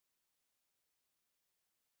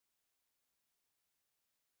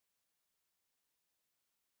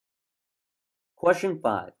Question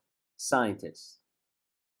 5. Scientists.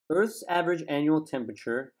 Earth's average annual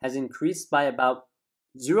temperature has increased by about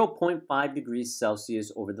 0.5 degrees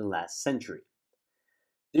Celsius over the last century.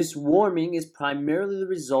 This warming is primarily the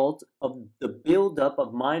result of the buildup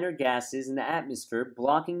of minor gases in the atmosphere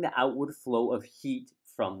blocking the outward flow of heat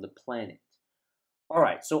from the planet. All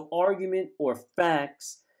right, so argument or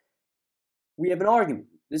facts. We have an argument.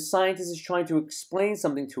 This scientist is trying to explain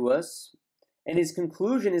something to us, and his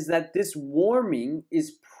conclusion is that this warming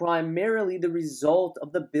is primarily the result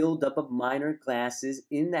of the buildup of minor gases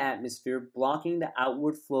in the atmosphere blocking the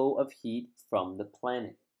outward flow of heat from the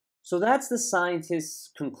planet. So that's the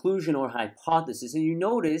scientist's conclusion or hypothesis. And you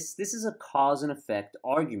notice this is a cause and effect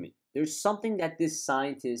argument. There's something that this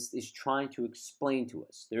scientist is trying to explain to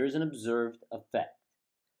us. There is an observed effect.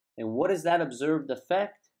 And what is that observed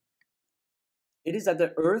effect? It is that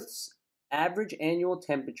the Earth's average annual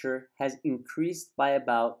temperature has increased by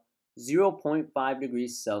about 0.5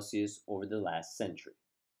 degrees Celsius over the last century.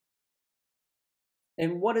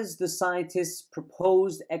 And what is the scientist's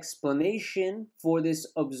proposed explanation for this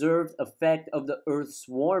observed effect of the Earth's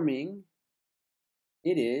warming?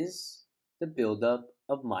 It is the buildup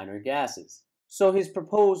of minor gases. So his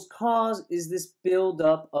proposed cause is this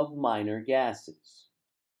buildup of minor gases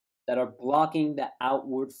that are blocking the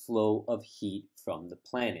outward flow of heat from the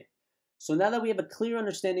planet. So now that we have a clear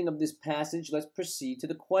understanding of this passage, let's proceed to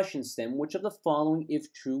the question stem. Which of the following,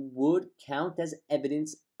 if true, would count as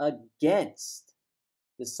evidence against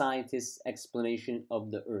the scientist's explanation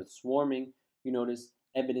of the Earth's warming? You notice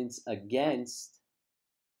evidence against.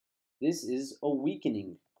 This is a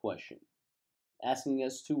weakening question, asking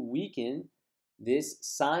us to weaken this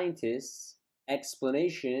scientist's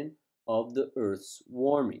explanation of the Earth's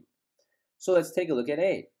warming. So let's take a look at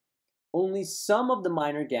A. Only some of the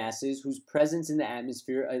minor gases whose presence in the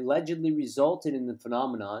atmosphere allegedly resulted in the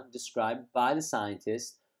phenomenon described by the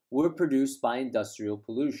scientists were produced by industrial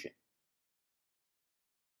pollution.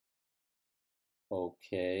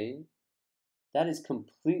 Okay, that is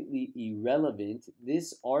completely irrelevant.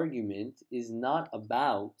 This argument is not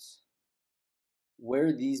about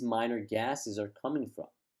where these minor gases are coming from.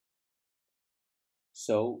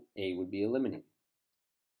 So A would be eliminated.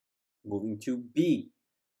 Moving to B.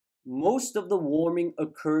 Most of the warming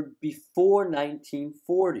occurred before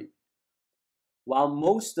 1940, while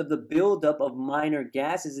most of the buildup of minor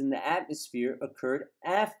gases in the atmosphere occurred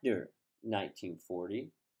after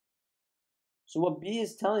 1940. So what B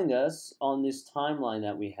is telling us on this timeline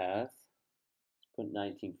that we have, let's put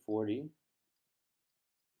 1940.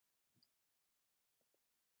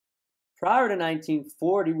 Prior to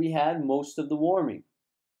 1940, we had most of the warming.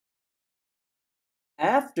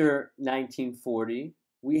 After 1940,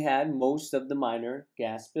 we had most of the minor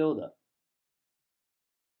gas buildup.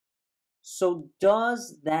 So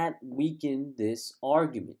does that weaken this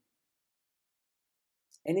argument?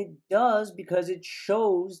 And it does, because it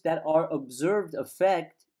shows that our observed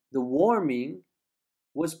effect, the warming,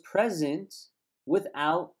 was present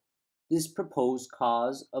without this proposed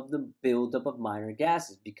cause of the buildup of minor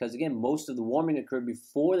gases. Because again, most of the warming occurred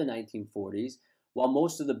before the 1940s, while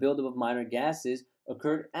most of the buildup of minor gases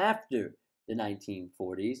occurred after the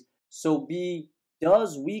 1940s. So B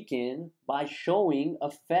does weaken by showing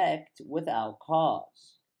effect without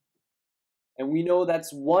cause. And we know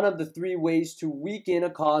that's one of the three ways to weaken a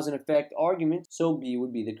cause and effect argument, so B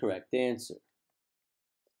would be the correct answer.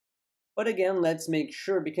 But again, let's make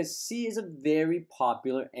sure, because C is a very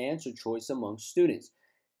popular answer choice among students.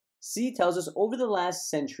 C tells us over the last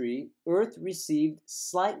century, Earth received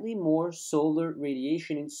slightly more solar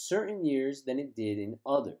radiation in certain years than it did in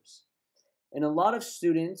others. And a lot of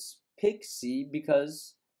students pick C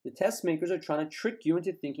because the test makers are trying to trick you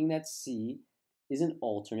into thinking that C is an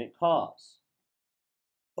alternate cause.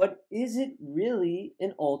 But is it really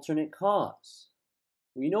an alternate cause?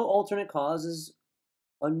 We know alternate cause is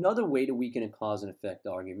another way to weaken a cause and effect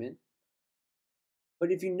argument.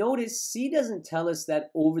 But if you notice, C doesn't tell us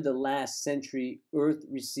that over the last century, Earth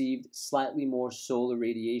received slightly more solar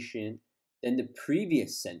radiation than the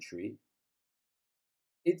previous century.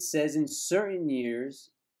 It says in certain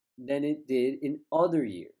years than it did in other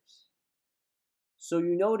years. So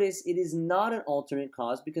you notice it is not an alternate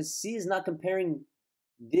cause, because C is not comparing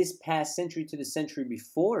this past century to the century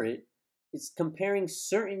before it. It's comparing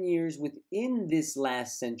certain years within this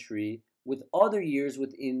last century with other years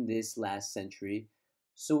within this last century.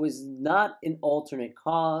 So it's not an alternate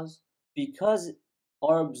cause, because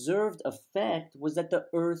our observed effect was that the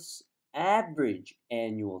Earth's average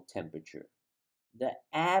annual temperature, the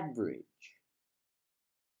average,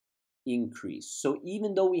 increased. So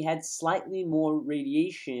even though we had slightly more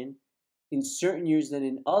radiation in certain years than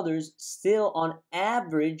in others, still on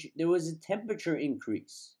average, there was a temperature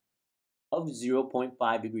increase of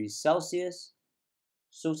 0.5 degrees Celsius,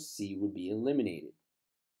 so C would be eliminated.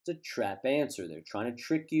 It's a trap answer. They're trying to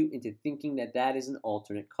trick you into thinking that that is an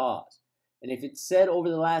alternate cause. And if it said over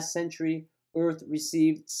the last century, Earth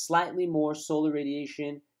received slightly more solar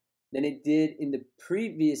radiation than it did in the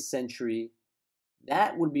previous century,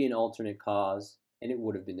 that would be an alternate cause, and it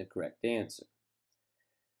would have been the correct answer.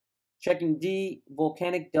 Checking D,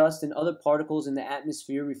 volcanic dust and other particles in the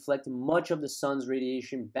atmosphere reflect much of the sun's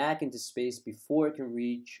radiation back into space before it can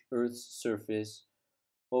reach Earth's surface.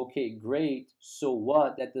 Okay, great. So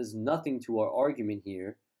what? That does nothing to our argument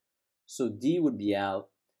here. So D would be out.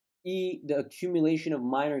 E, the accumulation of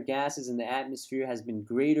minor gases in the atmosphere has been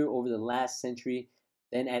greater over the last century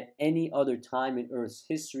than at any other time in Earth's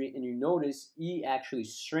history. And you notice E actually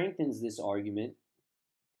strengthens this argument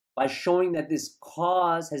by showing that this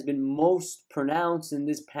cause has been most pronounced in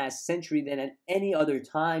this past century than at any other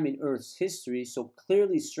time in Earth's history, so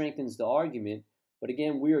clearly strengthens the argument. But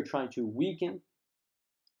again, we are trying to weaken,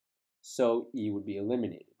 so E would be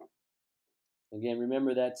eliminated. Again,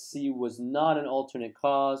 remember that C was not an alternate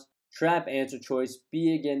cause. Trap answer choice,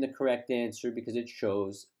 B again the correct answer because it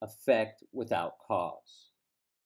shows effect without cause.